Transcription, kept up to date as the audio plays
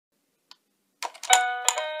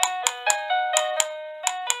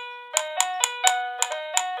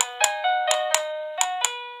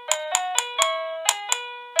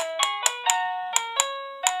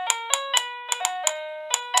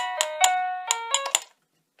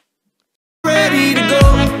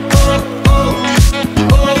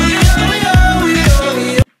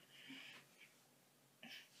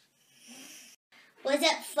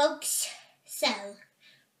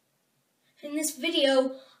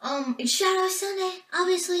It's Shout Out Sunday,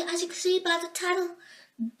 obviously, as you can see by the title.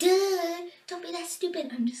 Duh, don't be that stupid.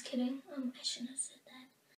 I'm just kidding. I shouldn't have said that.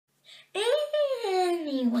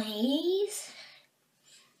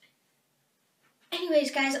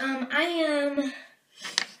 Anyways, guys, I am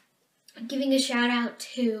giving a shout out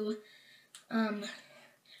to,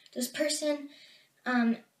 this person.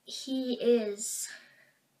 He is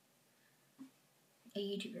a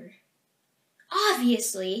YouTuber.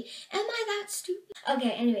 Obviously. Am I that stupid?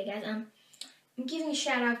 Okay, anyway, guys, I'm giving a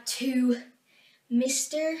shout out to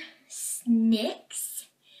Mr. Snicks.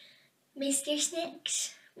 Mr.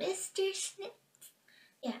 Snicks. Mr. Snicks.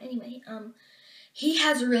 Yeah, anyway, he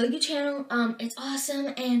has a really good channel. It's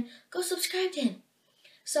awesome, and go subscribe to him.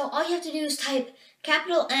 So all you have to do is type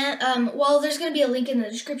capital N, well, there's going to be a link in the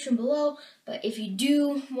description below, but if you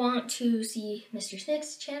do want to see Mr.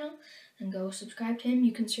 Snick's channel, then go subscribe to him.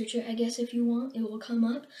 You can search it, I guess, if you want. It will come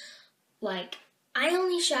up. Like, I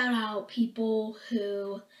only shout out people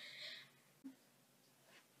who,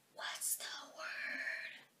 what's the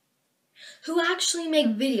word? Who actually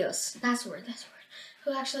make videos. That's the word, that's the word.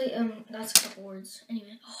 Who actually, that's a couple words.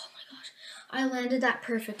 Anyway, oh my gosh. I landed that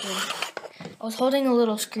perfectly. I was holding a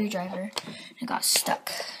little screwdriver and it got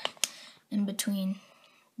stuck in between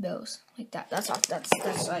those, like that. That's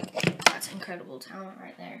incredible talent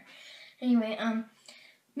right there. Anyway,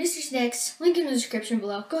 Mr. Snicks, link in the description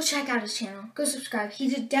below. Go check out his channel. Go subscribe. He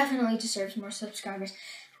definitely deserves more subscribers,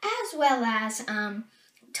 as well as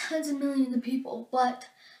tons of millions of people. But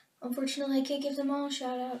unfortunately, I can't give them all a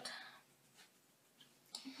shout out.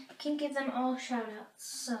 Can't give them all shout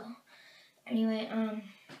outs. So anyway,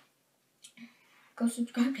 go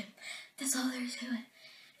subscribe to him. That's all there is to it.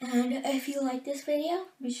 And if you like this video,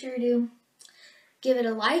 be sure to give it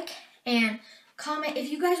a like and comment.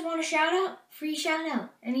 If you guys want a shout out, free shout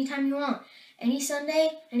out anytime you want. Any Sunday,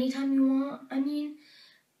 anytime you want. I mean,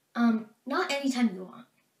 not anytime you want.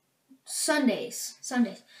 Sundays.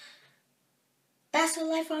 That's the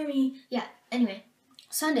life army. Yeah, anyway,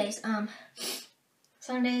 Sundays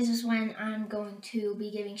is when I'm going to be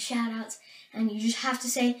giving shout outs, and you just have to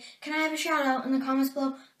say, can I have a shout out, in the comments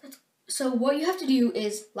below. So what you have to do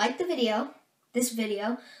is like the video,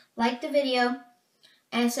 like the video,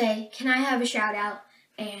 and say, can I have a shout out,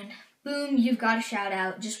 and boom, you've got a shout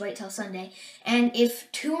out. Just wait till Sunday. And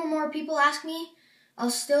if 2 or more people ask me, I'll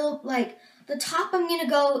still, like, the top I'm gonna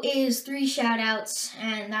go is 3 shout outs,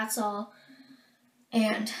 and that's all.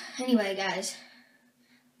 And anyway, guys,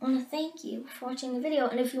 I want to thank you for watching the video,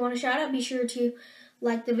 and if you want a shout out, be sure to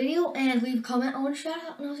like the video and leave a comment. I want a shout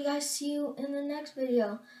out, and I'll see you in the next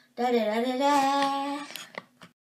video. Da da da da da.